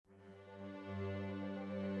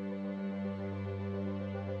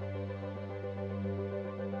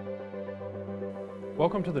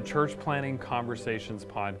Welcome to the Church Planning Conversations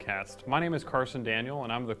podcast. My name is Carson Daniel,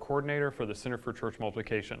 and I'm the coordinator for the Center for Church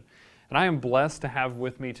Multiplication. And I am blessed to have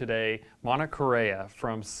with me today Manik Corea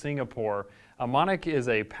from Singapore. Manik is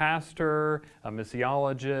a pastor, a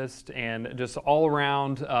missiologist, and just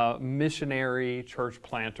all-around missionary church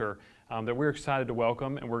planter that we're excited to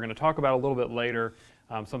welcome. And we're going to talk about a little bit later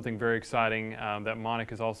something very exciting that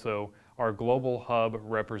Manik is also our global hub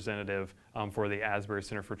representative for the Asbury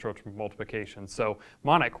Center for Church Multiplication. So,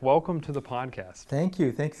 Manik, welcome to the podcast. Thank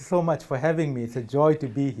you. Thank you so much for having me. It's a joy to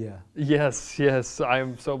be here. Yes. I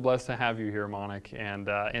am so blessed to have you here, Manik.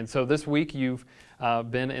 And so this week you've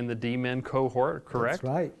been in the D-Men cohort, correct?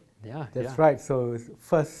 That's right. That's right. So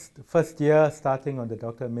first year starting on the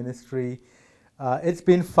doctor ministry. It's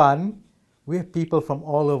been fun. We have people from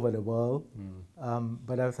all over the world.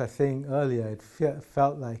 But as I was saying earlier, it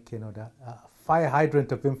felt like, the fire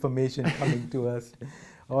hydrant of information coming to us,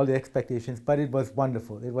 all the expectations. But it was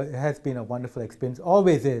wonderful. It has been a wonderful experience.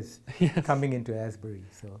 Always is coming into Asbury.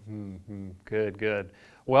 So Good.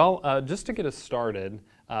 Well, just to get us started,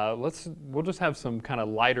 we'll just have some kind of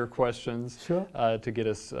lighter questions to get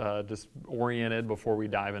us just oriented before we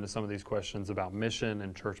dive into some of these questions about mission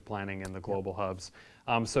and church planning and the global hubs.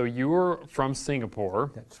 So you were from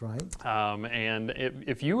Singapore. That's right. And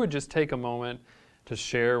if you would just take a moment to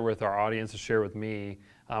share with our audience, to share with me,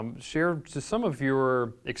 share just some of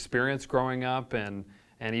your experience growing up and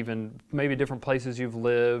even maybe different places you've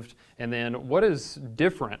lived, and then what is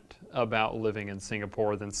different about living in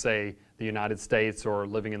Singapore than, say, the United States or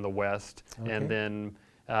living in the West? Okay. And then,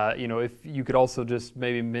 if you could also just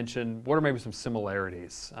maybe mention what are maybe some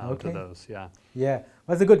similarities to those. Yeah,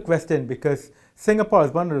 that's a good question, because Singapore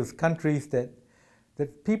is one of those countries that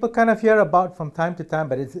people kind of hear about from time to time,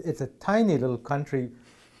 but it's a tiny little country.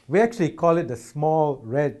 We actually call it the small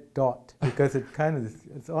red dot because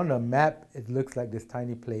it's on a map. It looks like this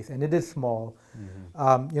tiny place, and it is small.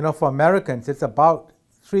 For Americans, it's about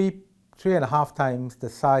three and a half times the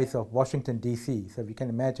size of Washington, D.C. So if you can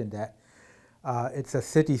imagine that. It's a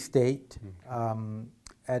city-state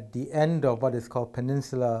at the end of what is called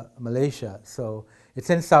Peninsula Malaysia. So it's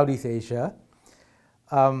in Southeast Asia.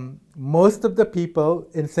 Most of the people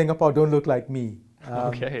in Singapore don't look like me.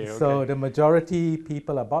 So the majority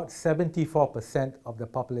people, about 74% of the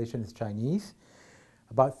population is Chinese.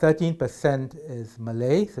 About 13% is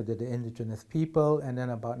Malay, so they're the indigenous people, and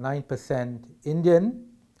then about 9% Indian,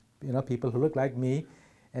 people who look like me,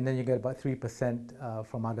 and then you get about 3%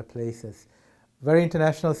 from other places. Very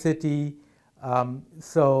international city.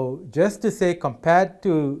 So just to say, compared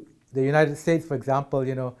to the United States, for example,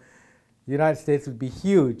 the United States would be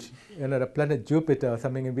huge, the planet Jupiter or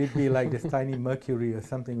something, and we'd be like this tiny Mercury or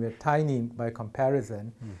something. We're tiny by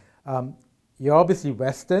comparison. You're obviously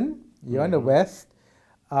Western, you're in the West.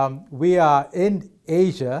 We are in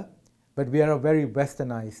Asia, but we are a very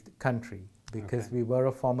westernized country because we were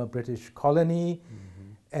a former British colony,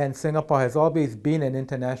 and Singapore has always been an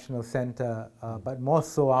international center, but more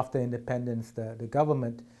so after independence. The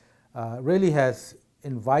government really has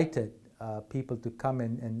invited people to come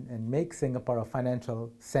and make Singapore a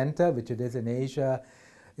financial center, which it is in Asia,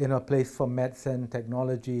 a place for medicine,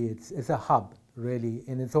 technology. It's a hub, really,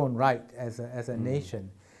 in its own right as a nation.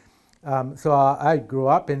 So I grew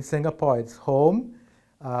up in Singapore. It's home.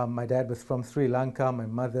 My dad was from Sri Lanka. My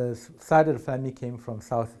mother's side of the family came from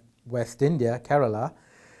Southwest India, Kerala.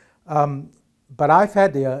 But I've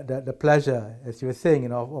had the pleasure, as you were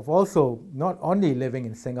saying, of also not only living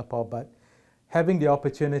in Singapore, but having the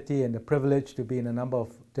opportunity and the privilege to be in a number of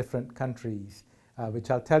different countries, which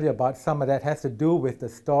I'll tell you about. Some of that has to do with the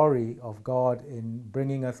story of God in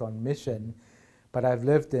bringing us on mission. But I've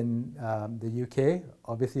lived in the UK,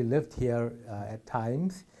 obviously lived here at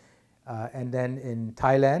times, and then in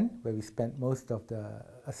Thailand, where we spent most of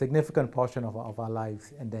a significant portion of our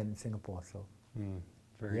lives, and then in Singapore. So,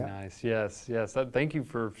 very nice. Yes. Thank you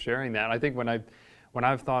for sharing that. I think when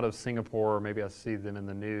I've thought of Singapore, maybe I see them in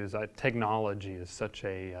the news, technology is such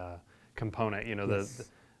a component, the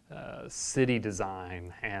city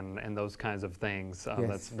design and those kinds of things.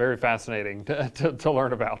 That's very fascinating to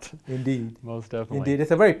learn about. Indeed. Most definitely. Indeed.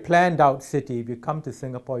 It's a very planned out city. If you come to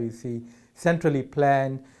Singapore, you see centrally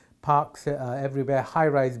planned parks everywhere,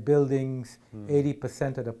 high-rise buildings.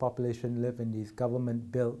 80% of the population live in these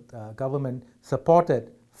government-built,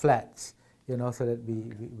 government-supported flats. So that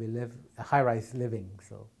we live high-rise living.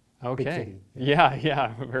 So big city.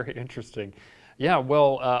 Yeah, very interesting. Yeah,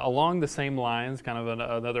 well, along the same lines, kind of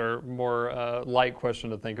another more light question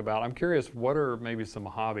to think about. I'm curious, what are maybe some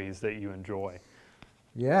hobbies that you enjoy?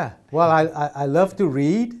 Yeah, well, I love to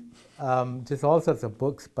read, just all sorts of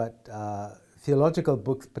books, but theological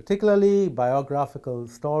books, particularly biographical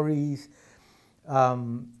stories.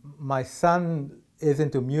 My son is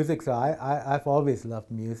into music, so I've always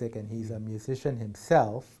loved music, and he's a musician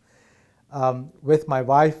himself. With my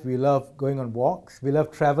wife, we love going on walks. We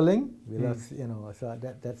love traveling. We love, so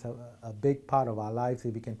that's a big part of our lives.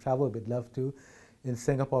 If we can travel, we'd love to. In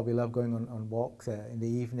Singapore, we love going on walks in the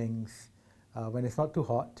evenings when it's not too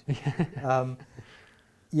hot.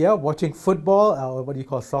 Watching football, or what you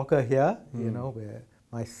call soccer here, where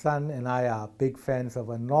my son and I are big fans of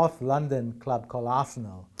a North London club called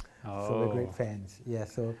Arsenal. So we're great fans.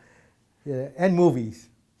 And movies.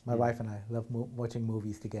 My wife and I love watching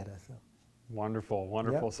movies together. So. Wonderful.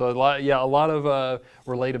 Yep. So a lot of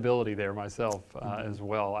relatability there myself as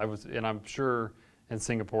well. I'm sure in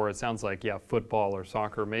Singapore it sounds like football or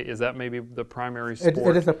soccer. Is that maybe the primary sport?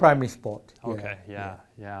 It is a primary sport. Okay.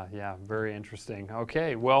 Yeah. Very interesting.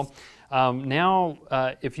 Okay. Well, now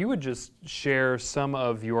if you would just share some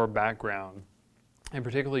of your background, and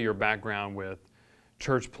particularly your background with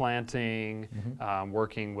church planting,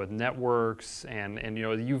 working with networks, and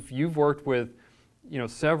you've worked with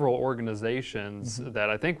several organizations that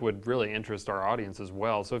I think would really interest our audience as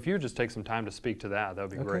well. So if you would just take some time to speak to that would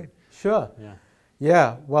be great. Sure.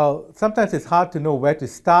 Yeah. Well, sometimes it's hard to know where to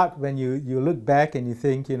start when you look back and you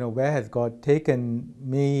think, where has God taken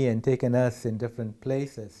me and taken us in different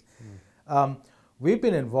places? We've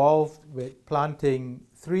been involved with planting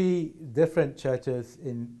 3 different churches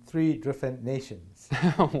in 3 different nations.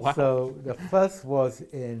 Wow. So the first was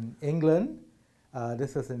in England.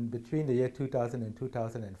 This was in between the year 2000 and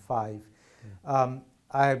 2005.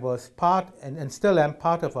 I was part, and still am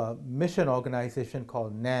part of a mission organization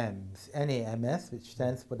called NAMS, N-A-M-S, which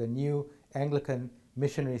stands for the New Anglican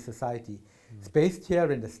Missionary Society. It's based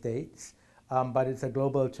here in the States, but it's a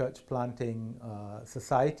global church planting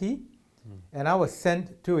society. And I was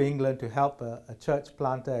sent to England to help a church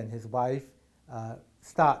planter and his wife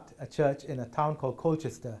start a church in a town called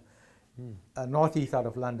Colchester, northeast out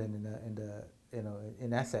of London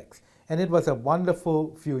in Essex. And it was a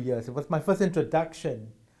wonderful few years. It was my first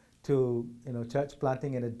introduction to church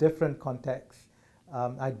planting in a different context.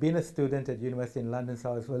 I'd been a student at university in London,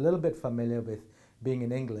 so I was a little bit familiar with being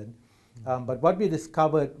in England. But what we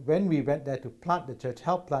discovered when we went there to plant the church,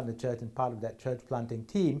 help plant the church, and part of that church planting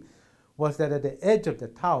team, was that at the edge of the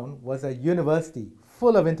town was a university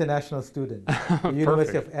full of international students, the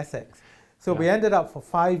University of Essex. So we ended up for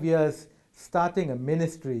 5 years starting a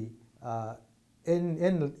ministry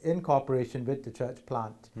in cooperation with the church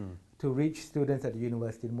plant to reach students at the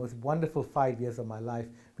university. The most wonderful 5 years of my life.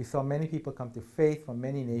 We saw many people come to faith from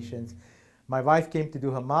many nations. My wife came to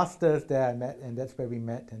do her master's there, and that's where we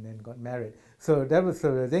met and then got married. So that was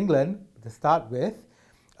England to start with.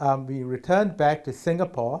 We returned back to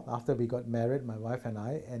Singapore after we got married, my wife and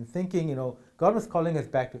I, and thinking, God was calling us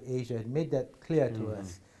back to Asia. It made that clear to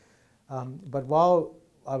us. But while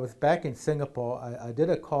I was back in Singapore, I did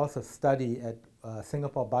a course of study at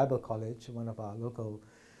Singapore Bible College, one of our local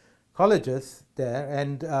colleges there,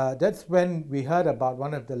 and that's when we heard about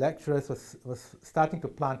one of the lecturers was starting to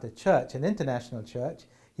plant a church, an international church.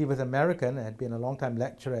 He was American and had been a long-time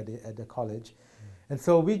lecturer at the college. And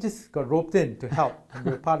so we just got roped in to help, and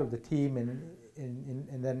we were part of the team,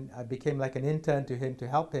 and then I became like an intern to him to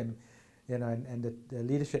help him, and the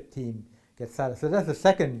leadership team get started. So that's the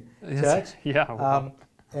second church. Wow.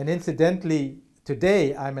 And incidentally,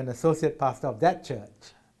 today I'm an associate pastor of that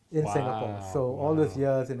church in Singapore. So all those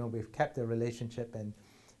years, we've kept a relationship and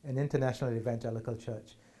an international evangelical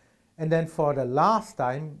church. And then for the last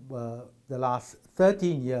time, the last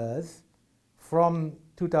 13 years, from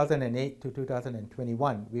 2008 to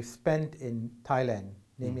 2021, we've spent in Thailand,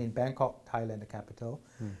 namely in Bangkok, Thailand, the capital.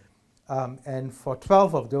 And for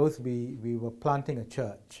 12 of those, we were planting a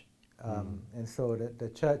church. And so the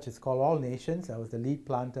church is called All Nations. I was the lead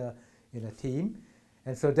planter in a team.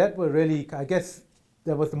 And so that were really, I guess,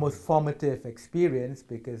 that was the most formative experience,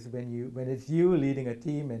 because when it's you leading a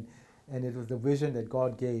team and it was the vision that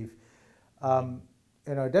God gave,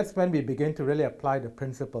 that's when we began to really apply the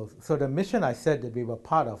principles. So the mission I said that we were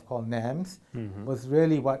part of, called NAMS, was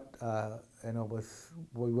really what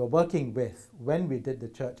we were working with when we did the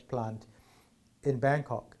church plant in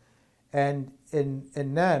Bangkok. And in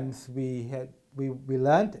NAMS, we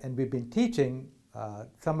learned, and we've been teaching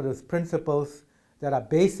some of those principles that are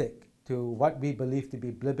basic to what we believe to be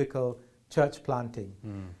biblical church planting.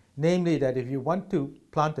 Namely, that if you want to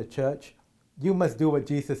plant a church, you must do what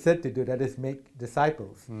Jesus said to do, that is make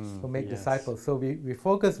disciples, who make disciples. So we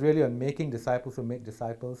focus really on making disciples who make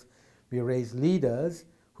disciples. We raise leaders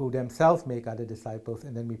who themselves make other disciples,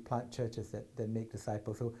 and then we plant churches that make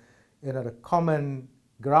disciples. So, the common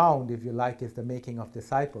ground, if you like, is the making of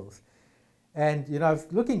disciples. And, I was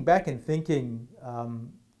looking back and thinking,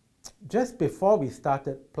 just before we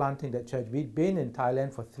started planting that church, we'd been in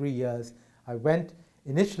Thailand for 3 years. I went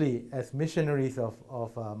initially as missionaries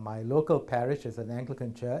of my local parish as an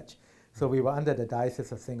Anglican church. So we were under the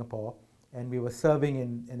Diocese of Singapore, and we were serving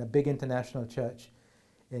in a big international church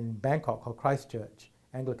in Bangkok called Christchurch,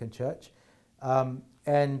 Anglican Church.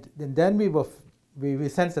 And then we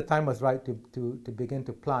sensed the time was right to begin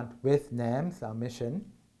to plant with NAMS, our mission.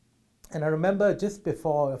 And I remember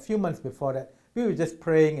a few months before that, we were just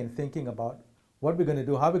praying and thinking about what we're going to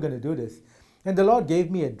do, how we're going to do this. And the Lord gave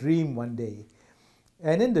me a dream one day.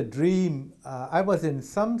 And in the dream, I was in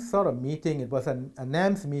some sort of meeting. It was a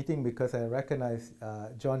NAMS meeting because I recognized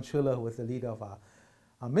John Schuller, who was the leader of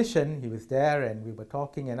our mission. He was there and we were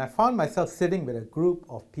talking. And I found myself sitting with a group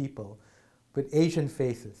of people with Asian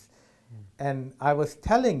faces. And I was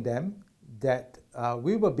telling them that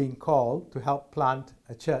we were being called to help plant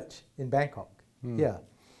a church in Bangkok, here.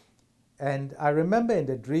 And I remember in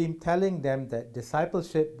the dream telling them that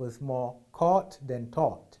discipleship was more caught than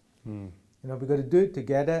taught. We're going to do it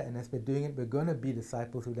together, and as we're doing it, we're going to be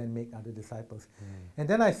disciples who then make other disciples. And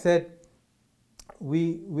then I said,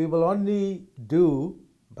 we will only do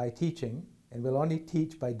by teaching, and we'll only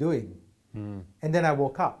teach by doing. And then I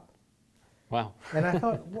woke up. Wow. And I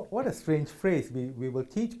thought, what a strange phrase. We will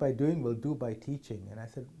teach by doing, we'll do by teaching. And I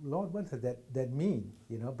said, Lord, what does that mean?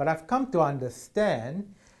 But I've come to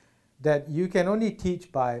understand that you can only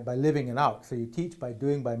teach by living it out. So you teach by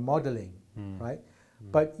doing, by modeling, right?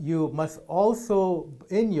 But you must also,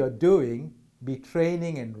 in your doing, be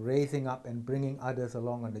training and raising up and bringing others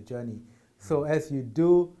along on the journey. So as you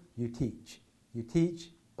do, you teach. You teach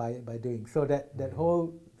by doing. So that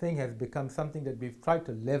whole thing has become something that we've tried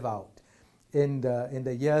to live out in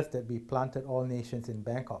the years that we planted All Nations in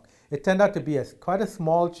Bangkok. It turned out to be quite a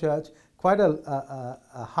small church, quite a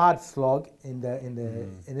hard slog in the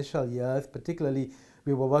initial years. Particularly,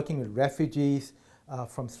 we were working with refugees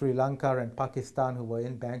from Sri Lanka and Pakistan who were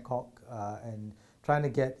in Bangkok and trying to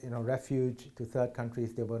get refuge to third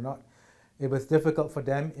countries. It was difficult for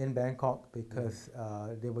them in Bangkok because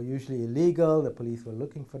they were usually illegal. The police were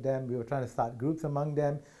looking for them. We were trying to start groups among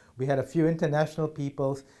them. We had a few international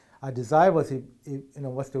peoples. Our desire was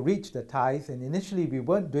to reach the Thais, and initially we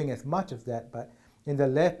weren't doing as much of that, but in the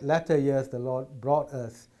latter years the Lord brought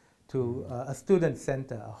us to a student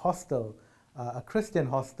center, a hostel, a Christian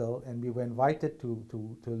hostel, and we were invited to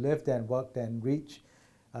live there and work there and reach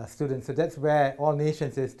students. So that's where All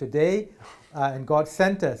Nations is today, and God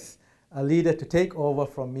sent us a leader to take over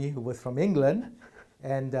from me who was from England,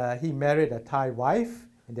 and he married a Thai wife,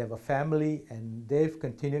 and they have a family, and they've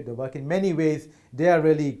continued the work. In many ways, they are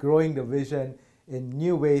really growing the vision in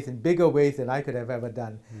new ways, in bigger ways than I could have ever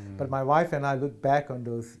done. But my wife and I look back on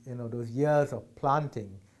those years of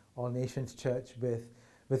planting All Nations Church with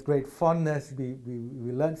great fondness.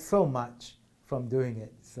 We learned so much from doing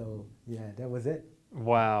it. So yeah, that was it.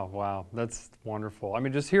 Wow, that's wonderful. I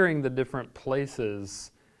mean, just hearing the different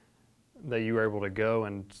places that you were able to go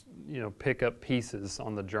and pick up pieces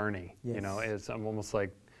on the journey. Yes. It's almost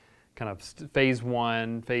like kind of phase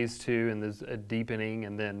 1, phase 2, and there's a deepening,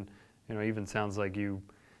 and then even sounds like you,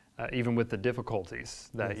 even with the difficulties,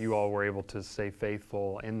 that you all were able to stay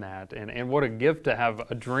faithful in that. And what a gift to have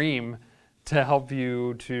a dream to help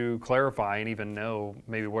you to clarify and even know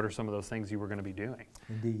maybe what are some of those things you were going to be doing.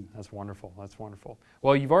 Indeed. That's wonderful.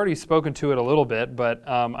 Well, you've already spoken to it a little bit, but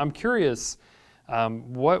I'm curious,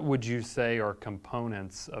 what would you say are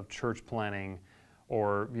components of church planning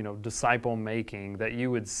or disciple making that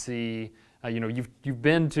you would see? You've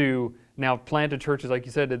been to now planted churches, like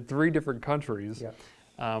you said, in 3 different countries.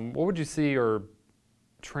 Yeah. What would you see are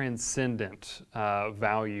transcendent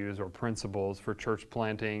values or principles for church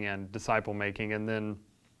planting and disciple making? And then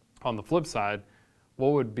on the flip side,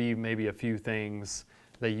 what would be maybe a few things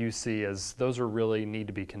that you see as those are really need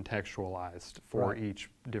to be contextualized for each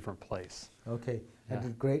different place? Okay, that's a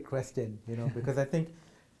great question, because I think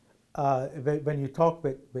when you talk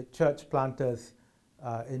with church planters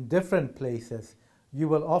in different places, you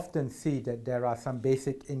will often see that there are some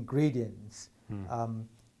basic ingredients.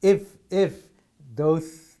 If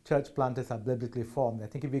those church planters are biblically formed, I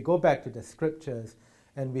think if we go back to the scriptures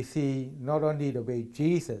and we see not only the way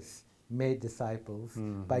Jesus made disciples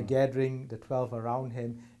by gathering the 12 around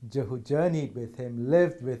him, who journeyed with him,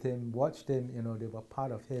 lived with him, watched him, they were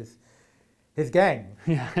part of his gang,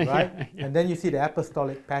 right? And then you see the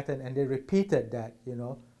apostolic pattern, and they repeated that,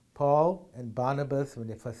 Paul and Barnabas, when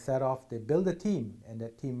they first set off, they built a team, and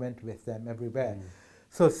that team went with them everywhere.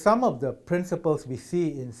 So some of the principles we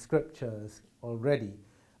see in scriptures already.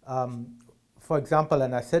 for example,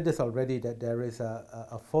 and I said this already, that there is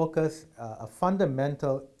a focus, a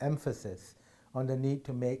fundamental emphasis on the need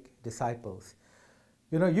to make disciples.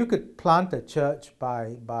 You know, you could plant a church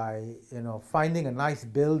by finding a nice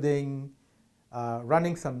building,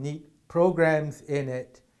 running some neat programs in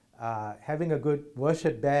it, having a good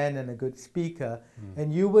worship band and a good speaker,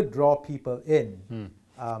 and you would draw people in.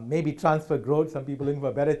 Maybe transfer growth. Some people looking for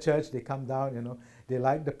a better church, they come down. They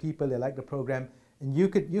like the people, they like the program, and you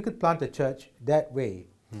could plant a church that way.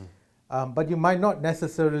 But you might not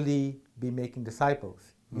necessarily be making disciples.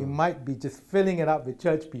 You might be just filling it up with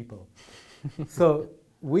church people. So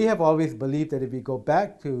we have always believed that if we go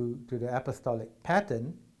back to the apostolic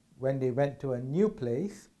pattern, when they went to a new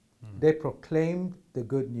place, they proclaimed the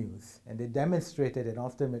good news, and they demonstrated it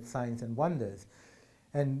often with signs and wonders.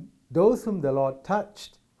 And those whom the Lord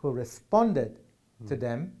touched, who responded to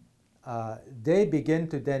them, they begin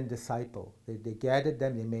to then disciple. They gathered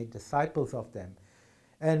them, they made disciples of them.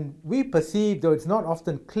 And we perceive, though it's not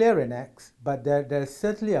often clear in Acts, but there's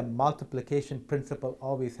certainly a multiplication principle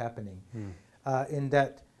always happening, in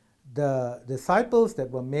that the disciples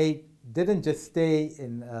that were made didn't just stay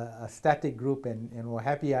in a static group and were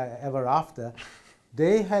happy ever after.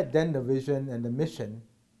 They had then the vision and the mission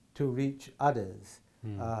to reach others.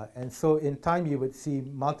 And so in time you would see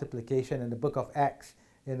multiplication, and the book of Acts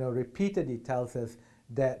repeatedly tells us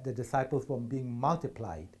that the disciples were being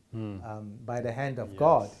multiplied by the hand of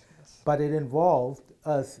God. Yes. But it involved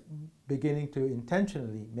us beginning to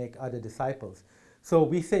intentionally make other disciples. So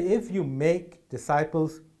we say if you make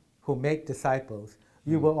disciples who make disciples,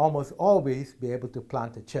 you will almost always be able to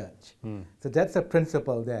plant a church. So that's a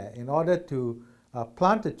principle there. In order to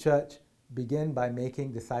plant a church, begin by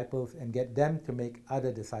making disciples and get them to make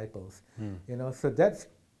other disciples. So that's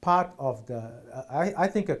part of I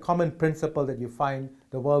think a common principle that you find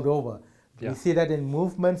the world over. Yeah. We see that in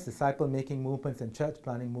movements, disciple-making movements and church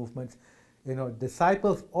planting movements.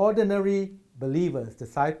 Disciples, ordinary believers,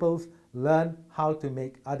 disciples learn how to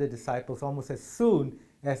make other disciples almost as soon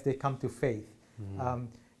as they come to faith.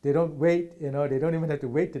 They don't wait, they don't even have to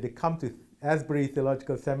wait till they come to Asbury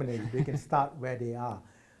Theological Seminary. They can start where they are.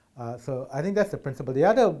 So I think that's the principle. The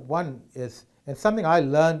other one is, and something I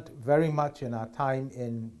learned very much in our time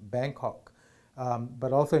in Bangkok,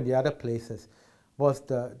 but also in the other places, was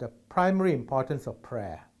the primary importance of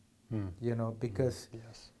prayer. Because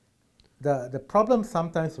the problem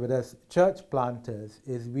sometimes with us church planters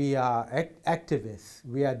is we are activists,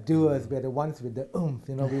 we are doers, we're the ones with the oomph,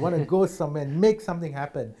 we want to go somewhere and make something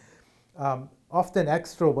happen. Often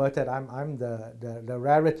extroverted. I'm the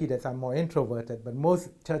rarity that I'm more introverted, but most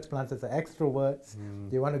church planters are extroverts.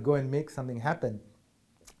 They want to go and make something happen.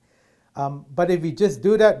 But if we just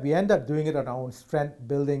do that, we end up doing it on our own strength,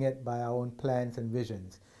 building it by our own plans and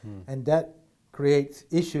visions. And that creates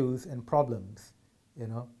issues and problems.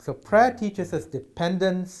 So prayer teaches us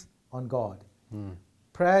dependence on God.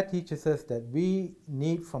 Prayer teaches us that we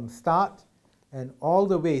need from start and all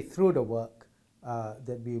the way through the work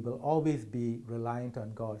that we will always be reliant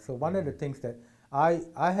on God. So one of the things that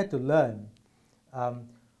I had to learn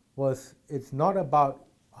was it's not about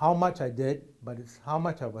how much I did, but it's how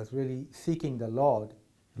much I was really seeking the Lord,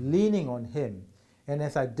 leaning on Him. And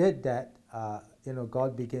as I did that,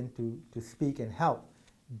 God began to speak and help,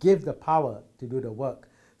 give the power to do the work.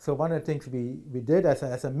 So one of the things we did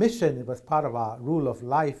as a mission, it was part of our rule of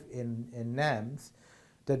life in NAMS,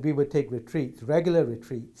 that we would take retreats, regular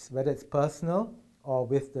retreats, whether it's personal or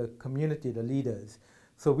with the community, the leaders.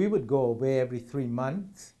 So we would go away every 3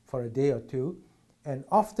 months for a day or two, and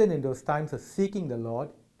often in those times of seeking the Lord,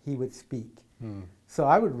 He would speak. So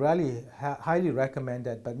I would really highly recommend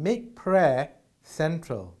that, but make prayer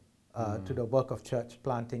central to the work of church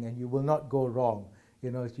planting, and you will not go wrong.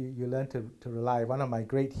 You learn to rely. One of my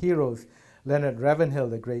great heroes, Leonard Ravenhill,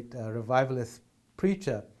 the great revivalist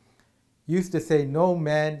preacher, used to say, no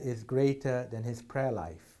man is greater than his prayer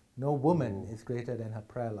life. No woman is greater than her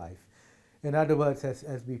prayer life. In other words,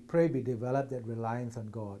 as we pray, we develop that reliance on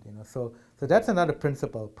God. So that's another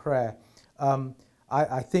principle, prayer.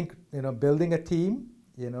 I think building a team.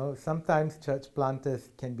 Sometimes church planters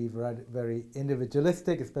can be very, very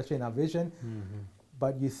individualistic, especially in our vision.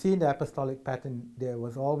 But you see in the apostolic pattern, there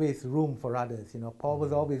was always room for others. Paul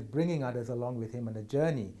was always bringing others along with him on a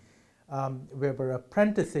journey. We were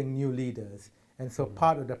apprenticing new leaders. And so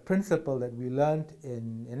part of the principle that we learned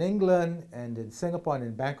in England and in Singapore and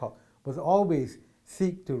in Bangkok was always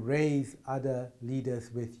seek to raise other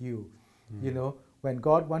leaders with you. When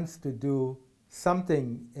God wants to do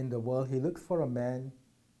something in the world, He looks for a man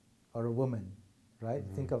or a woman, right?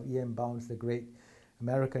 Think of E.M. Bounds, the great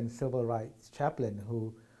American civil rights chaplain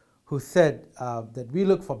who who said that we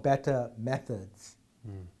look for better methods.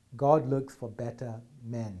 God looks for better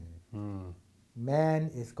men. Man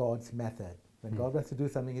is God's method. When God wants to do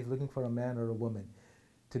something, he's looking for a man or a woman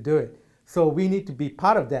to do it. So we need to be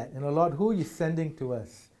part of that. And Lord, who are you sending to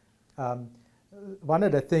us? One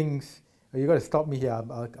of the things, you've got to stop me here,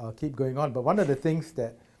 I'll keep going on, but one of the things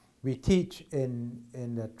that we teach in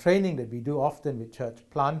the training that we do often with church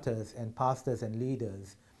planters and pastors and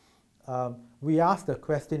leaders, we ask the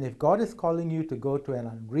question, if God is calling you to go to an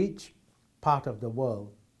unreached part of the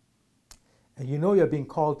world, and you know you're being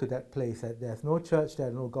called to that place, that there's no church,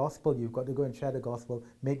 there's no gospel, you've got to go and share the gospel,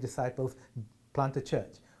 make disciples, plant a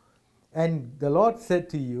church. And the Lord said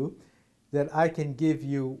to you that I can give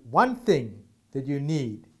you one thing that you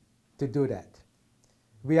need to do that.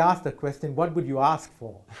 We ask the question, what would you ask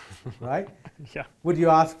for, right? Yeah. Would you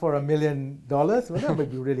ask for $1 million? Well, that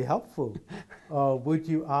would be really helpful. Would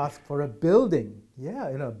you ask for a building? Yeah,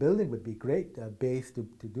 a building would be great, a base to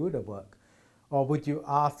do the work. Or would you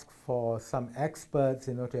ask for some experts,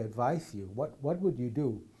 to advise you? What would you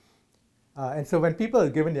do? And so when people are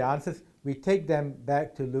given the answers, we take them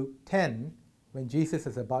back to Luke 10, when Jesus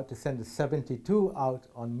is about to send the 72 out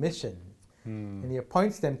on mission. And he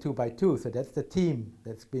appoints them 2 by 2, so that's the team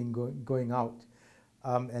that's been going out.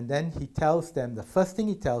 And then he tells them, the first thing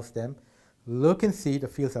he tells them, look and see, the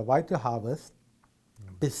fields are white to harvest.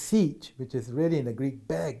 Beseech, which is really in the Greek,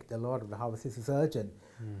 beg the Lord of the harvest. This is urgent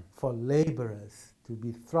for laborers to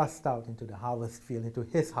be thrust out into the harvest field, into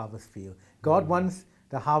his harvest field. God wants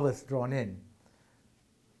the harvest drawn in.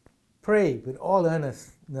 Pray with all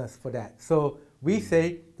earnestness for that. So we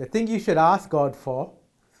say the thing you should ask God for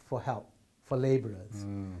help, for laborers,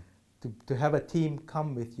 to have a team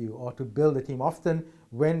come with you or to build a team. Often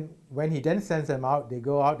when he then sends them out, they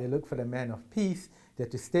go out, they look for the man of peace, they're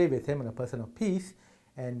to stay with him and a person of peace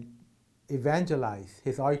and evangelize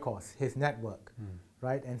his oikos, his network,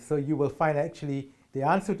 right? And so you will find actually the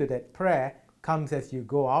answer to that prayer comes as you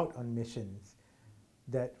go out on missions,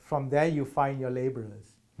 that from there you find your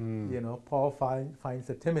laborers. Paul finds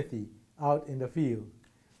a Timothy out in the field,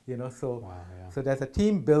 so wow, yeah. So there's a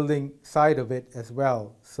team building side of it as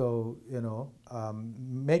well. So,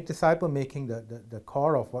 make disciple making the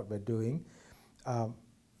core of what we're doing.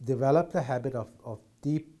 Develop the habit of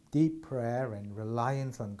deep prayer and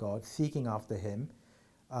reliance on God, seeking after him,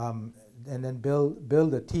 and then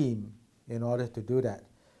build a team in order to do that.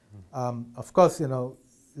 Of course,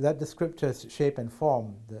 let the scriptures shape and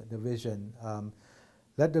form the vision.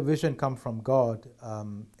 Let the vision come from God,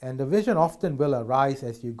 and the vision often will arise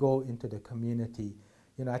as you go into the community.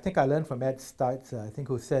 I think I learned from Ed Stites,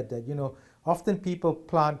 who said that, often people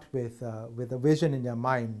plant with a vision in their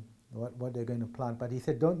mind, what they're going to plant, but he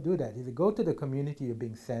said, don't do that. He said, go to the community you're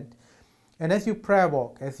being sent, and as you prayer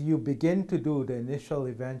walk, as you begin to do the initial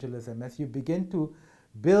evangelism, as you begin to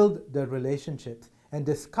build the relationships and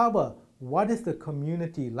discover what is the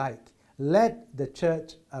community like, let the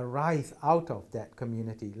church arise out of that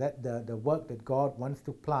community. Let the work that God wants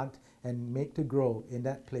to plant and make to grow in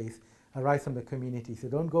that place arise from the community. So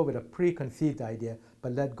don't go with a preconceived idea,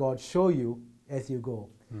 but let God show you as you go.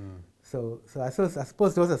 So I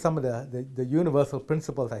suppose those are some of the universal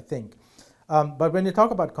principles, I think. But when you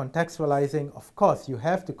talk about contextualizing, of course, you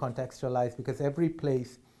have to contextualize because every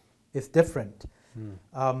place is different.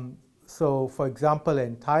 So, for example,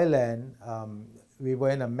 in Thailand, we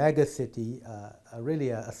were in a mega city, really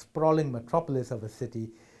a sprawling metropolis of a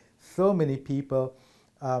city, so many people,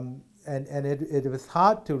 and it was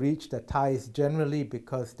hard to reach the Thais generally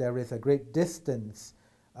because there is a great distance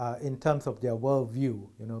in terms of their worldview,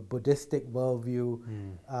 Buddhistic worldview,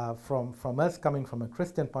 from us coming from a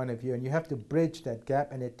Christian point of view, and you have to bridge that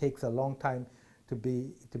gap, and it takes a long time to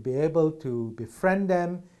be able to befriend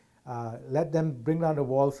them, let them bring down the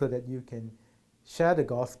wall so that you can share the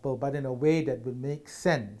gospel, but in a way that will make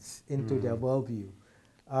sense into their worldview.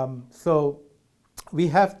 So we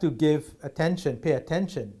have to pay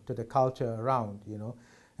attention to the culture around,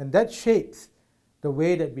 and that shapes the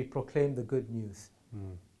way that we proclaim the good news.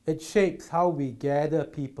 It shapes how we gather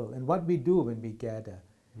people and what we do when we gather.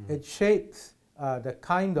 It shapes the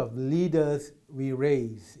kind of leaders we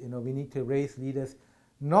raise. We need to raise leaders,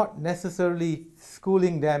 not necessarily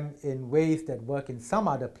schooling them in ways that work in some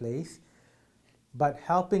other place, but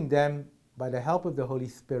helping them by the help of the Holy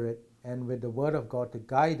Spirit and with the Word of God to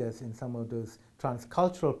guide us in some of those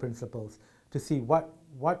transcultural principles to see what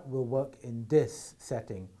will work in this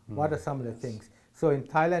setting. What are some of the things? So in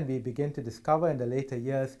Thailand, we begin to discover in the later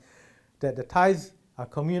years that the Thais are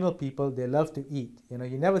communal people. They love to eat. You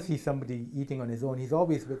never see somebody eating on his own. He's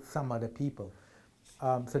always with some other people.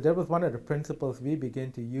 So that was one of the principles we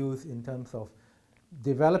begin to use in terms of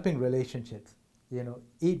developing relationships.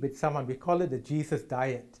 Eat with someone. We call it the Jesus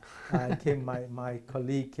diet. My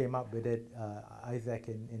colleague came up with it, Isaac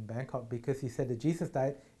in Bangkok, because he said the Jesus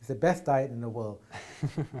diet is the best diet in the world.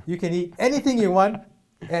 You can eat anything you want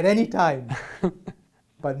at any time,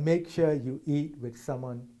 but make sure you eat with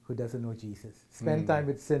someone who doesn't know Jesus. Spend time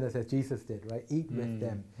with sinners as Jesus did, right? Eat with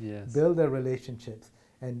them. Yes. Build the relationships.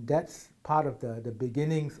 And that's part of the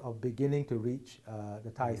beginnings of beginning to reach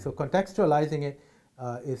the tithe. So contextualizing it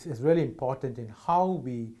is really important in how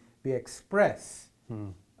we express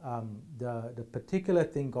the particular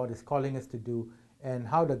thing God is calling us to do, and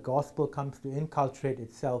how the gospel comes to inculturate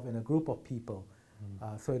itself in a group of people.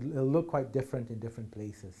 So it'll look quite different in different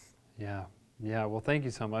places. Yeah. Yeah, well, thank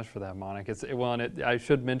you so much for that, Manik. I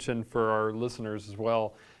should mention for our listeners as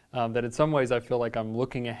well that in some ways I feel like I'm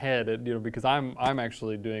looking ahead at, because I'm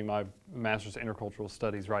actually doing my Master's in Intercultural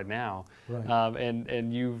Studies right now, right.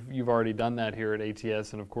 And you've already done that here at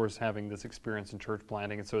ATS, and of course having this experience in church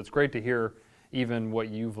planting, and so it's great to hear even what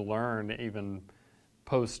you've learned even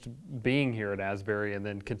post being here at Asbury, and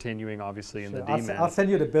then continuing obviously in the DMAT. I'll send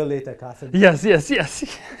you the bill later, Carson. Yes. Yeah,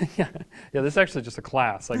 this is actually just a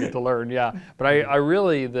class I get to learn. Yeah, but I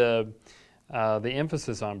really the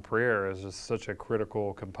emphasis on prayer is just such a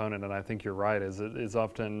critical component, and I think you're right. Is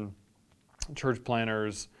often church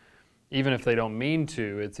planners, even if they don't mean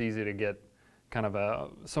to, it's easy to get kind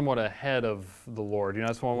of somewhat ahead of the Lord.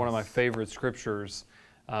 That's one of my favorite scriptures.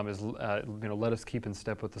 Is let us keep in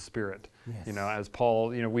step with the Spirit. Yes. As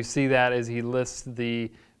Paul, we see that as he lists the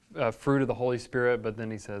fruit of the Holy Spirit, but then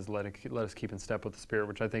he says, let us keep in step with the Spirit,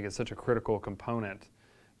 which I think is such a critical component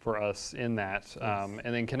for us in that. Yes.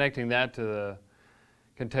 And then connecting that to the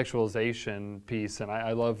contextualization piece, and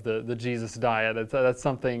I love the Jesus diet. That's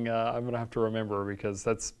something I'm going to have to remember, because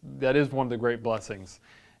that is one of the great blessings,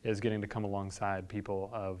 is getting to come alongside people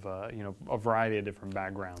of a variety of different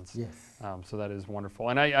backgrounds. Yes. So that is wonderful.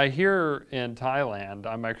 And I hear in Thailand,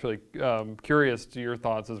 I'm actually curious to your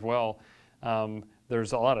thoughts as well.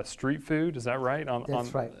 There's a lot of street food, is that right?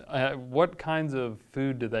 That's right. What kinds of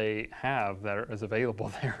food do they have that is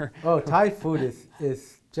available there? Oh, Thai food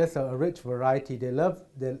is just a rich variety.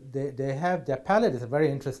 They have, their palate is very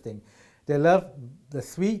interesting. They love the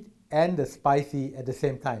sweet and the spicy at the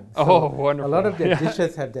same time. So wonderful. A lot of their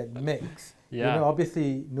dishes have that mix. Yeah.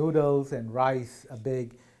 Obviously noodles and rice are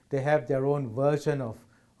big. They have their own version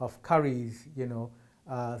of curries,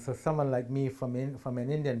 so someone like me from an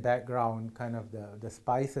Indian background, kind of the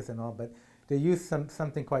spices and all, but they use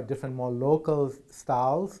something quite different, more local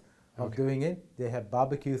styles of doing it. They have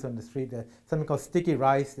barbecues on the street. There's something called sticky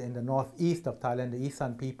rice in the northeast of Thailand, the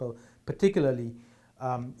Isan people particularly.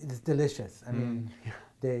 It's delicious. I mean,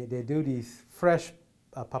 They do these fresh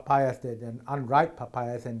papayas, they're unripe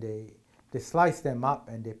papayas, and they slice them up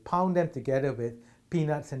and they pound them together with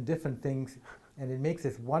peanuts and different things, and it makes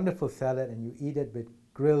this wonderful salad, and you eat it with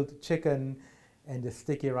grilled chicken and the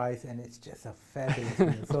sticky rice, and it's just a fabulous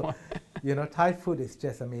meal. So, Thai food is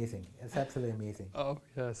just amazing. It's absolutely amazing. Oh,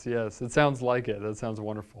 yes. It sounds like it. That sounds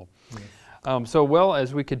wonderful. Yes. So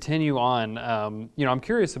as we continue on, I'm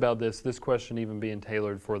curious about this question even being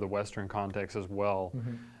tailored for the Western context as well,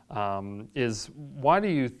 is why do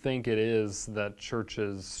you think it is that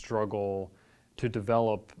churches struggle to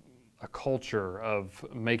develop a culture of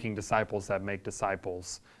making disciples that make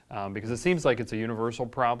disciples? Because it seems like it's a universal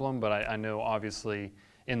problem, but I know obviously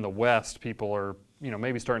in the West people are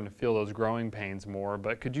maybe starting to feel those growing pains more,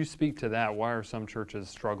 but could you speak to that? Why are some churches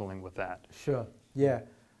struggling with that? Sure, yeah.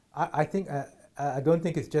 I think I don't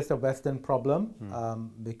think it's just a Western problem,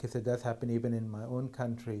 because it does happen even in my own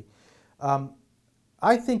country.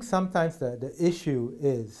 I think sometimes the issue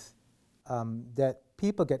is that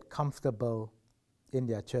people get comfortable in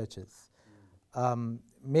their churches.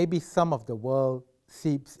 Maybe some of the world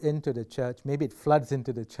seeps into the church, maybe it floods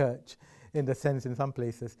into the church in some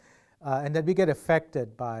places, and that we get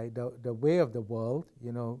affected by the way of the world,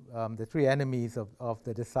 the three enemies of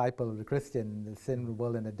the disciple, the Christian, the sin, the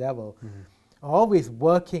world, and the devil, are always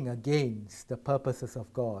working against the purposes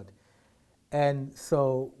of God. And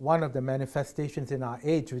so one of the manifestations in our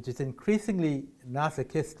age, which is increasingly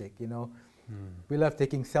narcissistic, we love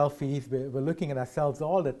taking selfies, we're looking at ourselves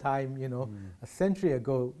all the time, A century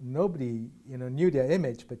ago, nobody, knew their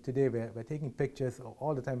image, but today we're taking pictures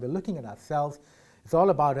all the time. We're looking at ourselves. It's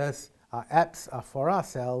all about us. Our apps are for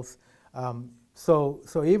ourselves.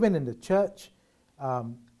 So even in the church,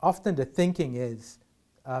 often the thinking is,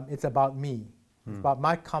 it's about me. It's about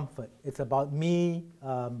my comfort. It's about me,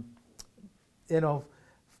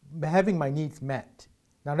 having my needs met.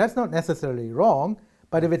 Now that's not necessarily wrong,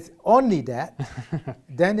 But if it's only that,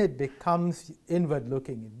 then it becomes inward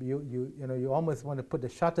looking. You almost want to put the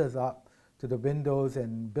shutters up to the windows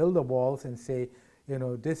and build the walls and say,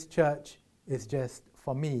 this church is just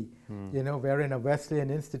for me. We're in a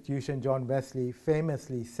Wesleyan institution. John Wesley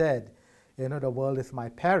famously said, the world is my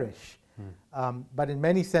parish. But in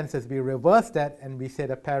many senses, we reverse that and we say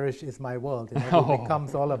the parish is my world. It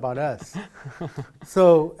becomes all about us.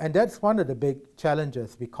 And that's one of the big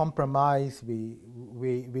challenges. We compromise. We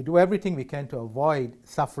do everything we can to avoid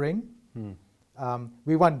suffering.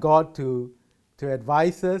 We want God to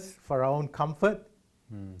advise us for our own comfort,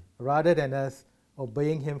 rather than us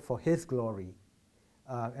obeying Him for His glory.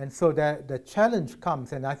 And so the challenge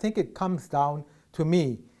comes, and I think it comes down to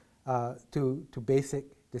me to basic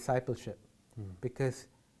discipleship, because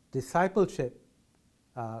discipleship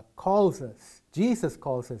calls us, Jesus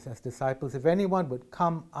calls us as disciples, if anyone would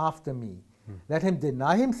come after me, let him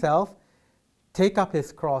deny himself, take up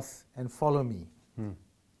his cross and follow me.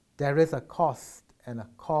 There is a cost and a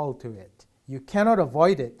call to it. You cannot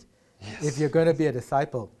avoid it if you're going to be a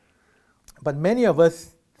disciple. But many of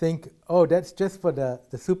us think, that's just for the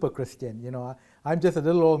super Christian. I'm just a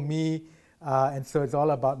little old me, and so it's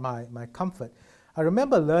all about my comfort. I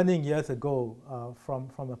remember learning years ago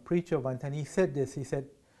from a preacher once, and he said this. He said,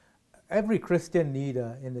 every Christian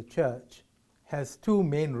leader in the church has two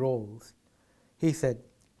main roles. He said,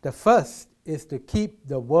 the first is to keep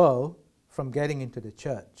the world from getting into the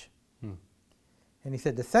church. And he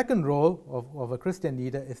said, the second role of a Christian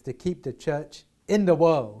leader is to keep the church in the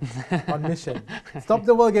world on mission. Stop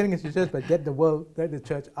the world getting into the church, but get the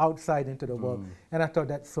church outside into the world. And I thought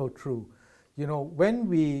that's so true. When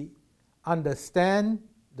we understand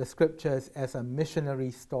the scriptures as a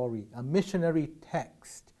missionary story, a missionary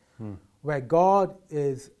text, where God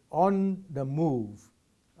is on the move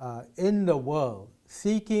in the world,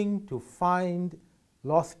 seeking to find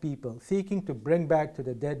lost people, seeking to bring back to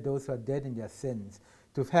the dead those who are dead in their sins,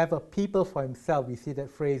 to have a people for Himself. We see that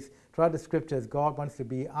phrase throughout the scriptures. God wants to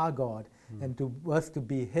be our God and to us to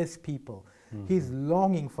be His people. He's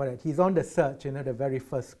longing for that. He's on the search. The very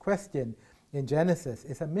first question in Genesis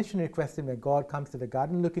is a missionary question where God comes to the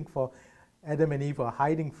garden looking for Adam and Eve who are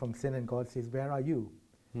hiding from sin, and God says, where are you?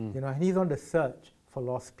 And He's on the search for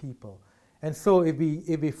lost people. And so if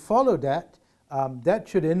we follow that, that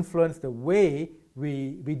should influence the way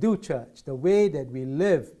we do church, the way that we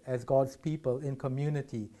live as God's people in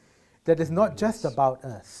community. That is not just about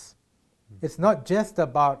us. It's not just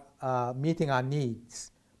about meeting our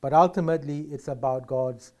needs, but ultimately it's about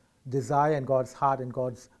God's desire and God's heart and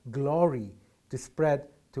God's glory to spread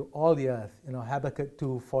to all the earth. Habakkuk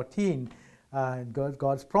 2:14,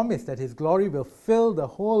 God's promise that His glory will fill the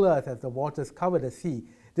whole earth as the waters cover the sea.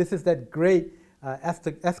 This is that great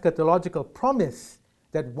eschatological promise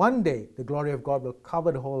that one day the glory of God will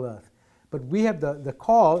cover the whole earth. But we have the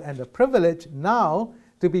call and the privilege now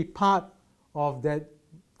to be part of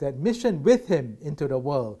that mission with Him into the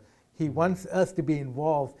world. He wants us to be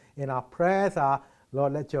involved in our prayers.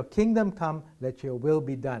 Lord, let your kingdom come, let your will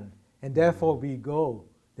be done. And therefore we go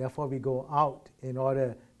out in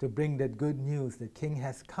order to bring that good news. The King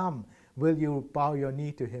has come. Will you bow your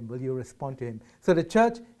knee to Him? Will you respond to Him? So the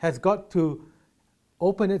church has got to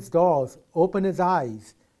open its doors, open its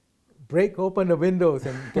eyes, break open the windows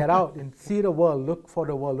and get out and see the world, look for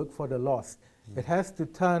the lost. It has to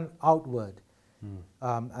turn outward.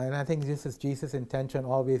 And I think this is Jesus' intention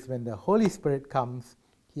always. When the Holy Spirit comes,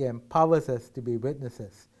 He empowers us to be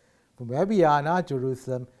witnesses. From where we are in our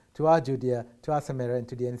Jerusalem, to our Judea, to our Samaria, and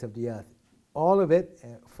to the ends of the earth. All of it,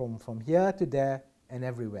 from here to there and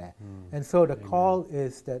everywhere. And so the call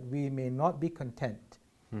is that we may not be content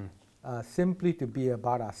simply to be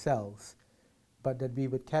about ourselves, but that we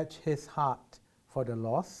would catch His heart for the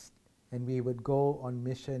lost, and we would go on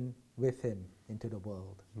mission with Him into the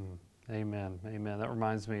world. Amen. Amen. That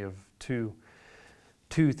reminds me of two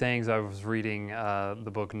things. I was reading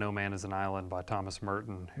the book No Man is an Island by Thomas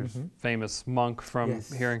Merton, who's a famous monk from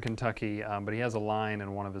here in Kentucky, but he has a line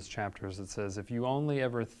in one of his chapters that says, if you only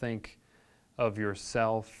ever think of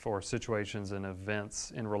yourself or situations and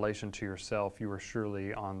events in relation to yourself, you are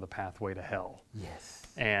surely on the pathway to hell. Yes.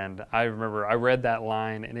 And I remember I read that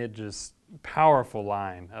line, and it just, powerful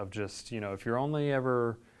line of just, if you're only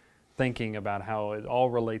ever thinking about how it all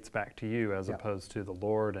relates back to you as opposed to the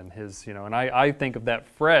Lord and His, and I think of that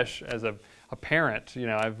fresh as a parent.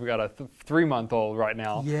 I've got a 3-month-old right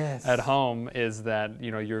now at home, is that,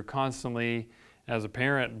 you're constantly, as a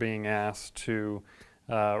parent, being asked to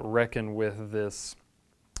reckon with this,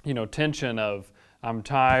 tension of I'm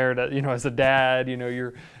tired. As a dad,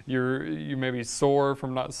 you may be sore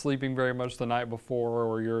from not sleeping very much the night before,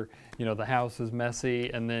 or the house is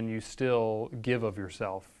messy, and then you still give of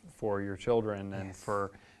yourself for your children and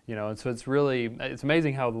for, and so it's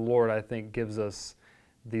amazing how the Lord, I think, gives us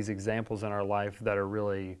these examples in our life that are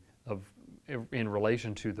really in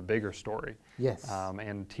relation to the bigger story. Yes.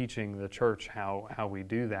 And teaching the church how we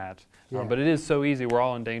do that. Yeah. But it is so easy. We're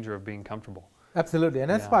all in danger of being comfortable. Absolutely. And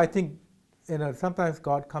that's why I think, sometimes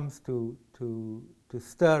God comes to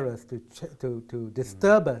stir us, to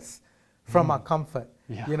disturb us from our comfort.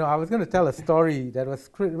 Yeah. I was going to tell a story that was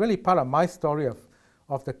really part of my story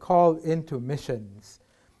of the call into missions.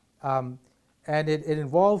 And it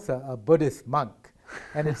involves a Buddhist monk.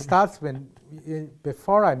 And it starts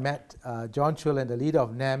before I met John Chulen, the leader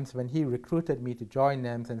of NAMS, when he recruited me to join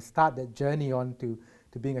NAMS and start that journey on to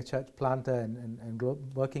being a church planter and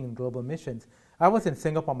working in global missions. I was in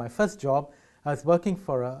Singapore. My first job, I was working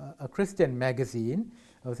for a Christian magazine.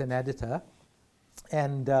 I was an editor.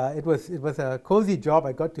 And it was a cozy job.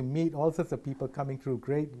 I got to meet all sorts of people coming through,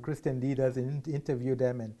 great Christian leaders, and interview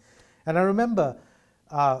them. And I remember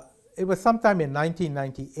it was sometime in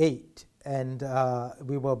 1998. And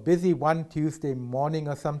we were busy one Tuesday morning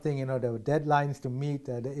or something. There were deadlines to meet.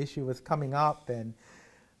 The issue was coming up, and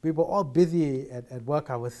we were all busy at work.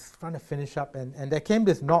 I was trying to finish up, and there came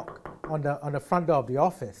this knock on the front door of the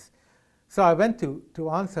office. So I went to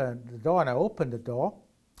answer the door, and I opened the door,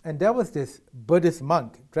 and there was this Buddhist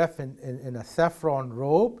monk dressed in a saffron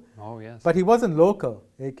robe. Oh yes. But he wasn't local.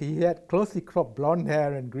 He had closely cropped blonde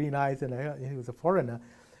hair and green eyes, and he was a foreigner.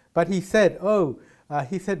 But he said,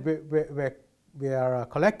 we are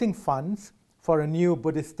collecting funds for a new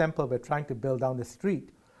Buddhist temple we're trying to build down the street.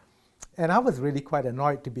 And I was really quite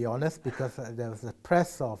annoyed, to be honest, because there was a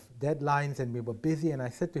press of deadlines and we were busy. And I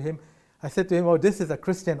said to him, oh, this is a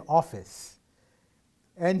Christian office.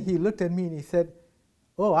 And he looked at me and he said,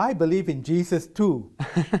 oh, I believe in Jesus too.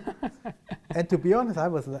 And to be honest, I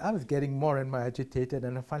was getting more and more agitated.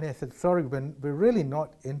 And finally I said, sorry, we're really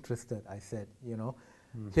not interested, I said,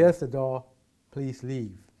 Here's the door, please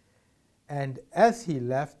leave. And as he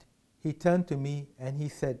left, he turned to me and he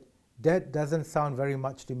said, that doesn't sound very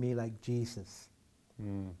much to me like Jesus.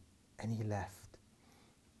 And he left.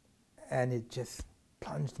 And it just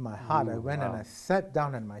plunged my heart. I went and I sat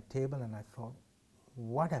down at my table and I thought,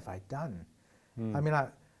 what have I done? I mean, I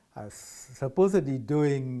was supposedly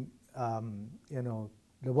doing,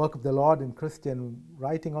 the work of the Lord in Christian,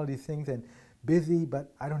 writing all these things and busy,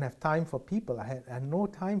 but I don't have time for people. I had no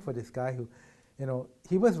time for this guy who,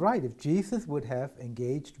 he was right. If Jesus would have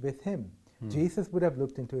engaged with him, Jesus would have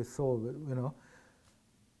looked into his soul,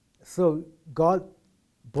 So God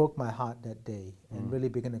broke my heart that day and really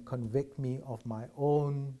began to convict me of my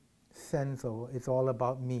own sense of it's all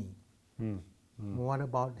about me. What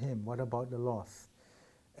about him? What about the lost?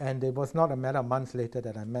 And it was not a matter of months later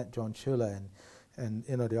that I met John Schuller and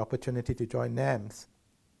the opportunity to join NAMS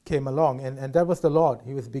came along, and that was the Lord.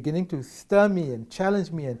 He was beginning to stir me and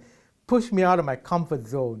challenge me and push me out of my comfort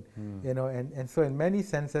zone, and so in many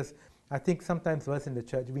senses, I think sometimes us in the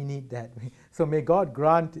church, we need that. So may God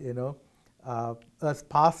grant, us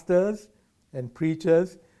pastors and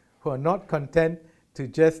preachers who are not content to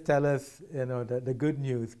just tell us, the good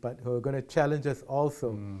news, but who are going to challenge us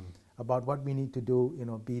also about what we need to do in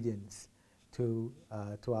obedience to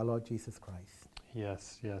our Lord Jesus Christ.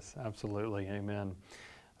 Yes, absolutely. Amen.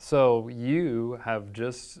 So you have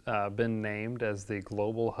just been named as the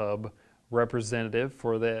Global Hub representative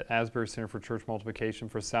for the Asbury Center for Church Multiplication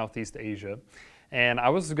for Southeast Asia. And I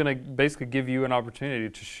was going to basically give you an opportunity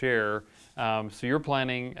to share. So you're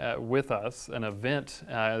planning with us an event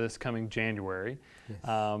this coming January.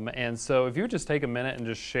 Yes. And so if you would just take a minute and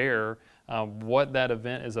just share what that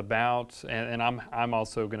event is about, and I'm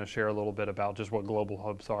also going to share a little bit about just what global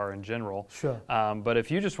hubs are in general. Sure. But if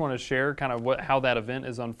you just want to share kind of how that event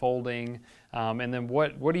is unfolding, and then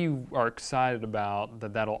what you are excited about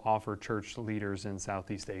that'll offer church leaders in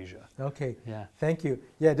Southeast Asia. Okay. Yeah. Thank you.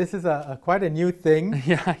 Yeah, this is quite a new thing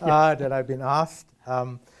that I've been asked.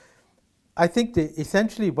 I think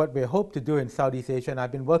essentially what we hope to do in Southeast Asia, and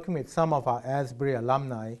I've been working with some of our Asbury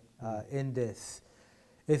alumni in this,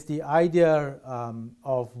 is the idea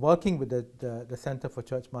of working with the Center for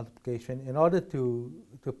Church Multiplication in order to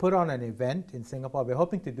put on an event in Singapore. We're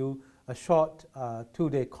hoping to do a short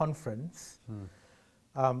 2-day conference.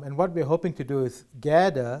 And what we're hoping to do is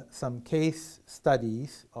gather some case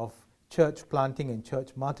studies of church planting and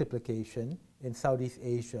church multiplication in Southeast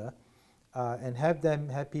Asia and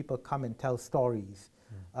have people come and tell stories.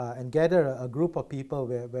 And gather a group of people.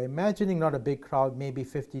 We're imagining not a big crowd, maybe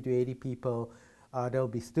 50 to 80 people. There will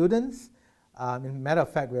be students, In matter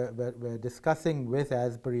of fact, we're discussing with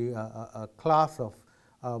Asbury a class of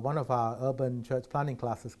one of our urban church planning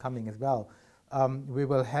classes coming as well. We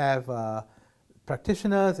will have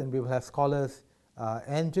practitioners and we will have scholars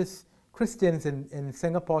and just Christians in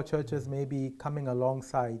Singapore churches maybe coming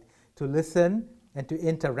alongside to listen and to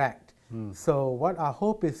interact. So what our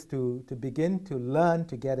hope is to begin to learn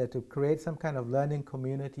together, to create some kind of learning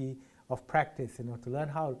community of practice, to learn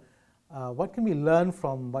how, what can we learn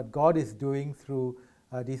from what God is doing through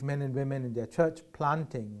these men and women in their church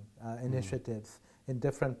planting initiatives in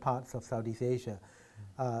different parts of Southeast Asia.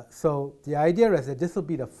 So the idea is that this will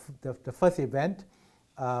be the first event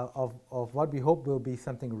of what we hope will be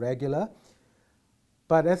something regular.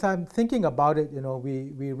 But as I'm thinking about it,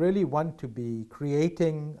 we really want to be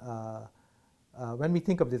creating, when we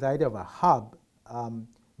think of this idea of a hub,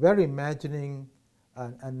 we're imagining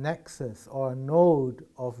a nexus or a node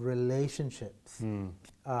of relationships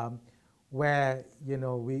where,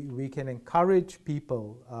 we can encourage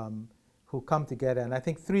people who come together. And I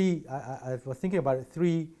think I was thinking about it,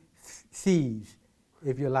 3 C's,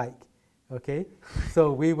 if you like, okay?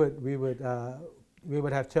 So we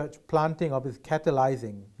would have church planting, obviously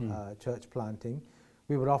catalyzing church planting.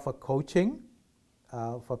 We would offer coaching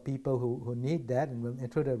for people who need that, and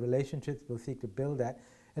through the relationships we'll seek to build that.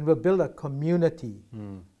 And we'll build a community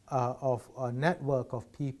of a network of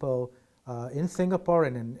people in Singapore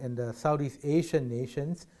and in the Southeast Asian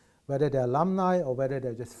nations, whether they're alumni or whether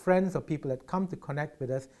they're just friends or people that come to connect with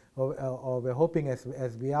us, or we're hoping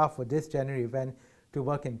as we are for this January event to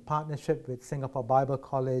work in partnership with Singapore Bible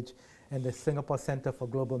College and the Singapore Center for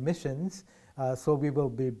Global Missions. So we will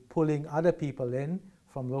be pulling other people in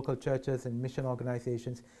from local churches and mission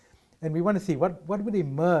organizations. And we want to see what would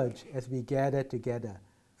emerge as we gather together.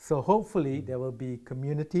 So hopefully there will be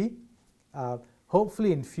community.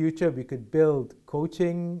 Hopefully in future we could build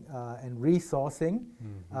coaching and resourcing,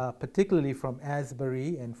 particularly from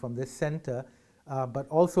Asbury and from this center, but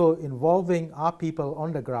also involving our people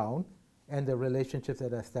on the ground and the relationships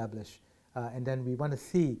that are established. And then we want to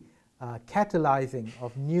see catalyzing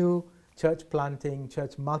of new church planting,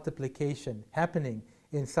 church multiplication happening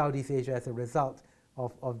in Southeast Asia as a result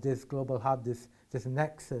of this global hub, this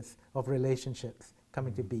nexus of relationships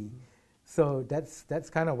coming to be. So that's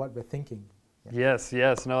kind of what we're thinking. Yeah.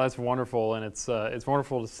 Yes. No, that's wonderful, and it's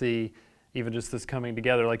wonderful to see even just this coming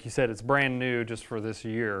together. Like you said, it's brand new just for this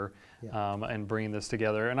year, and bringing this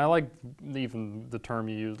together. And I like even the term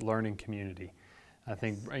you used, learning community. I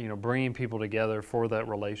think bringing people together for that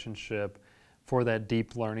relationship, for that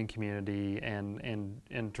deep learning community, and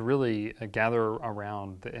to really gather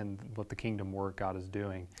around and what the kingdom work God is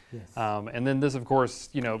doing. Yes. And then this, of course,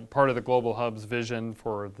 part of the Global Hub's vision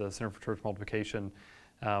for the Center for Church Multiplication,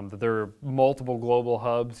 that there are multiple global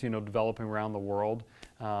hubs, developing around the world.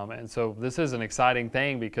 And so this is an exciting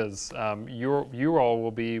thing because you all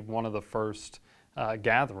will be one of the first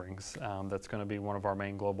gatherings that's going to be one of our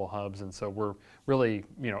main global hubs, and so we're really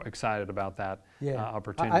excited about that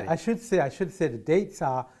opportunity. I should say the dates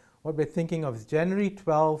are, what we're thinking of is January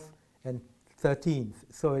 12th and 13th.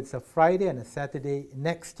 So it's a Friday and a Saturday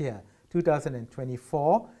next year,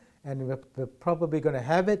 2024, and we're probably going to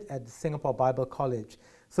have it at the Singapore Bible College.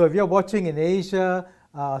 So if you're watching in Asia,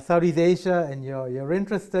 Southeast Asia, and you're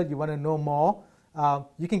interested, you want to know more,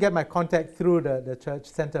 you can get my contact through the Church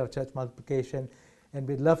Center of Church Multiplication, and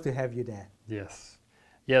we'd love to have you there. Yes.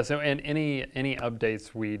 Yeah, so and any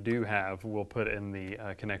updates we do have, we'll put in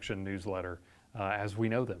the Connection newsletter as we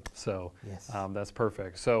know them. So yes. That's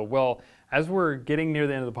perfect. So, well, as we're getting near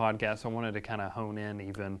the end of the podcast, I wanted to kind of hone in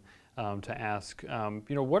even to ask,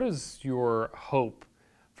 what is your hope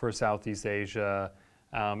for Southeast Asia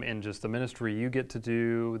and just the ministry you get to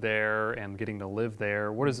do there and getting to live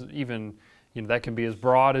there? What is even, that can be as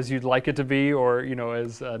broad as you'd like it to be, or,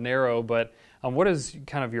 as narrow, but what is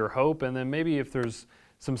kind of your hope? And then maybe if there's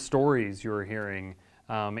some stories you're hearing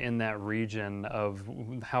in that region of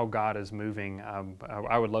how God is moving,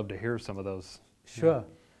 I would love to hear some of those. Sure.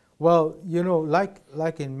 Well,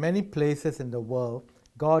 like in many places in the world,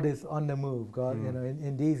 God is on the move. God,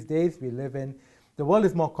 in these days we live in, the world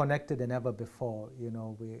is more connected than ever before.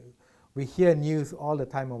 We hear news all the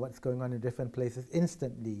time of what's going on in different places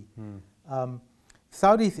instantly.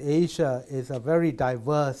 Southeast Asia is a very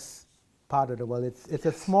diverse part of the world.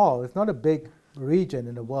 It's not a big region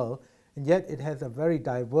in the world, and yet it has a very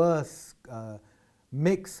diverse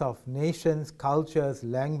mix of nations, cultures,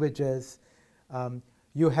 languages.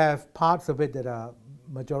 You have parts of it that are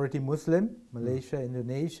majority Muslim, Malaysia,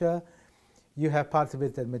 Indonesia. You have parts of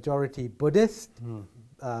it that are majority Buddhist,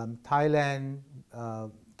 Thailand,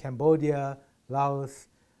 Cambodia, Laos,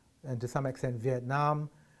 and to some extent Vietnam.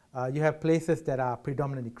 You have places that are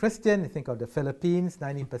predominantly Christian. You think of the Philippines,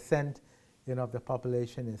 90% of the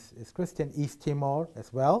population is Christian. East Timor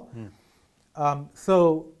as well.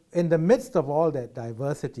 So in the midst of all that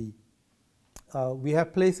diversity, we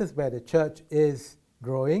have places where the church is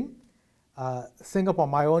growing. Singapore,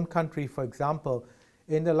 my own country, for example,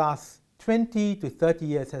 in the last 20 to 30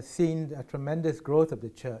 years has seen a tremendous growth of the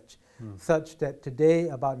church, such that today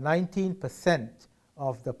about 19%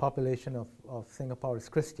 of the population of Singapore is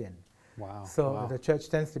Christian. Wow. So the church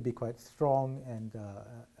tends to be quite strong, and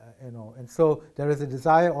and so there is a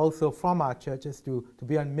desire also from our churches to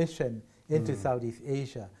be on mission into Southeast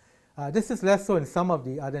Asia. This is less so in some of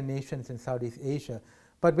the other nations in Southeast Asia,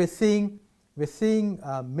 but we're seeing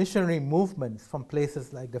missionary movements from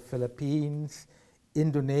places like the Philippines,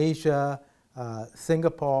 Indonesia,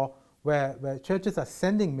 Singapore, where churches are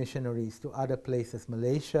sending missionaries to other places,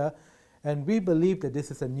 Malaysia, and we believe that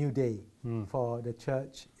this is a new day for the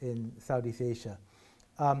church in Southeast Asia.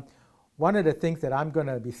 One of the things that I'm going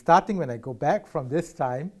to be starting when I go back from this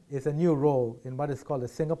time is a new role in what is called the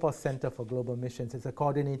Singapore Center for Global Missions. It's a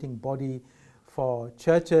coordinating body for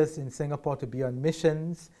churches in Singapore to be on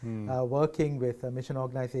missions, working with mission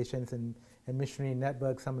organizations and missionary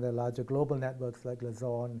networks, some of the larger global networks like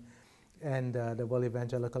Luzon and the World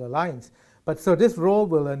Evangelical Alliance. But so this role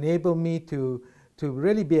will enable me to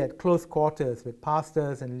really be at close quarters with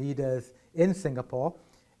pastors and leaders in Singapore.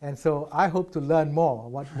 And so I hope to learn more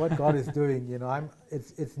what God is doing.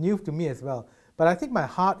 It's new to me as well. But I think my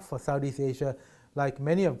heart for Southeast Asia, like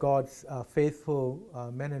many of God's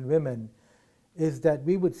faithful men and women, is that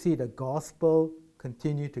we would see the gospel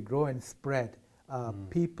continue to grow and spread.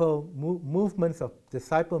 Movements of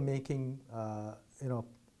disciple-making,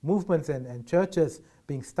 movements and churches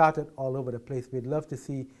being started all over the place. We'd love to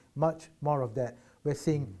see much more of that. We're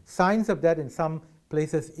seeing signs of that in some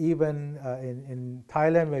places, even in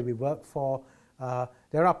Thailand where we work for.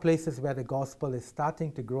 There are places where the gospel is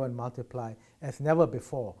starting to grow and multiply as never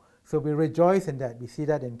before. So we rejoice in that. We see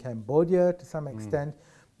that in Cambodia to some extent.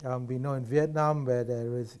 We know in Vietnam where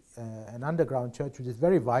there is an underground church which is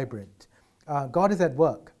very vibrant. God is at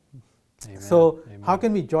work. Amen. So Amen. How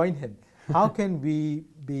can we join him? How can we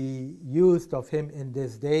be used of him in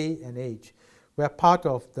this day and age? We're part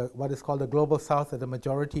of what is called the Global South, or the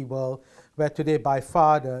majority world, where today by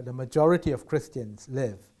far the majority of Christians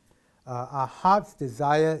live. Our heart's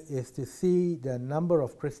desire is to see the number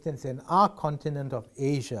of Christians in our continent of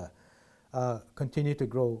Asia continue to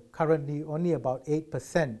grow. Currently, only about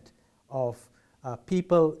 8% of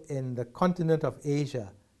people in the continent of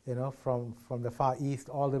Asia, from the Far East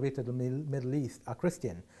all the way to the Middle East, are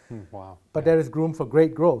Christian. Wow. But there is room for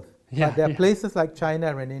great growth. But there are places like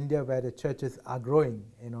China and India where the churches are growing,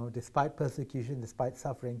 despite persecution, despite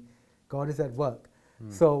suffering. God is at work.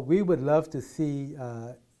 So we would love to see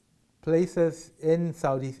places in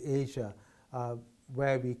Southeast Asia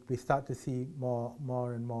where we start to see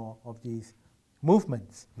more and more of these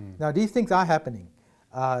movements. Now, these things are happening.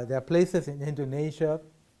 There are places in Indonesia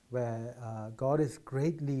where God is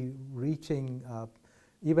greatly reaching,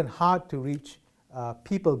 even hard to reach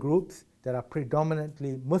people groups that are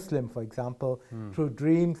predominantly Muslim, for example, through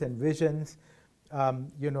dreams and visions.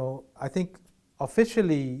 I think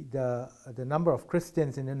officially the number of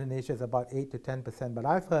Christians in Indonesia is about 8 to 10%, but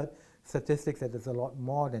I've heard statistics that there's a lot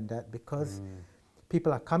more than that because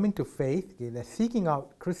people are coming to faith. They're seeking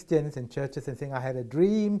out Christians in churches and saying, I had a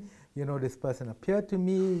dream, this person appeared to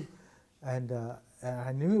me, and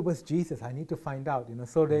I knew it was Jesus. I need to find out,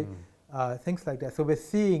 So they things like that. So we're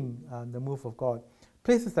seeing the move of God.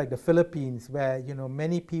 Places like the Philippines, where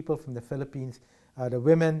many people from the Philippines, the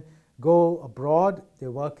women go abroad. They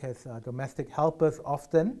work as domestic helpers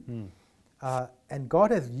often, and God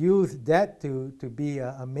has used that to be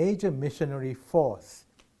a major missionary force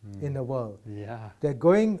in the world. Yeah, they're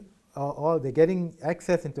going, they're getting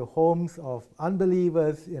access into homes of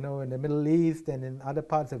unbelievers, in the Middle East and in other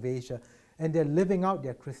parts of Asia, and they're living out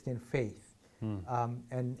their Christian faith.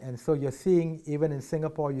 And so you're seeing, even in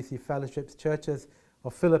Singapore, you see fellowships, churches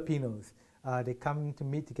of Filipinos. They come to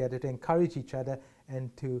meet together to encourage each other and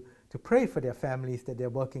to pray for their families that they're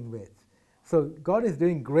working with. So God is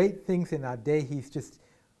doing great things in our day. He's just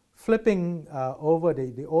flipping over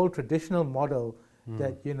the old traditional model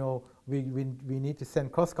that, we need to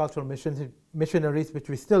send cross-cultural missionaries, which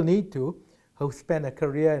we still need to, who spend a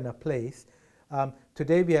career in a place.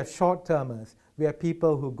 Today we have short-termers. We have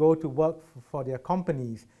people who go to work for their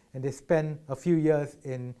companies and they spend a few years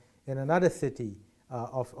in another city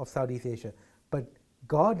of Southeast Asia. But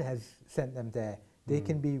God has sent them there. They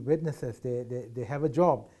can be witnesses. They have a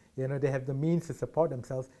job. They have the means to support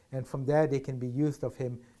themselves, and from there they can be used of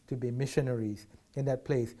him to be missionaries in that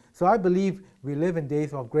place. So I believe we live in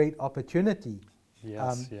days of great opportunity.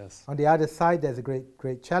 Yes, yes. On the other side, there's a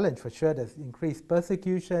great challenge for sure. There's increased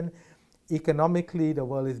persecution. Economically, the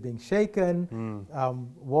world is being shaken.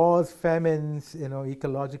 Wars, famines,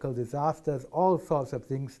 ecological disasters, all sorts of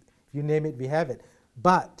things. You name it, we have it.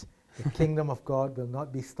 But the kingdom of God will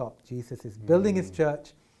not be stopped. Jesus is building his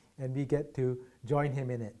church, and we get to join him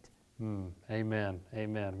in it. Amen.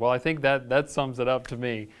 Amen. Well, I think that sums it up to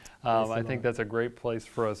me. I think that's a great place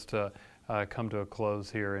for us to come to a close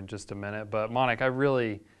here in just a minute. But Manik, I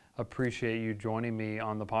really appreciate you joining me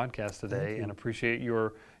on the podcast today, and appreciate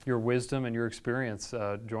your wisdom and your experience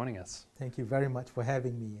joining us. Thank you very much for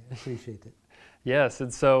having me. I appreciate it. Yes,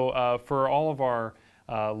 and so for all of our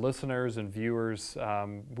listeners and viewers,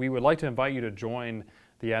 we would like to invite you to join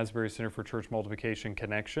the Asbury Center for Church Multiplication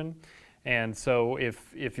Connection. And so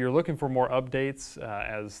if you're looking for more updates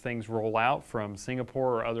as things roll out from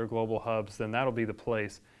Singapore or other global hubs, then that'll be the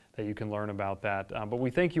place that you can learn about that. But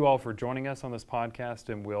we thank you all for joining us on this podcast,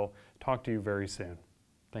 and we'll talk to you very soon.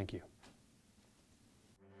 Thank you.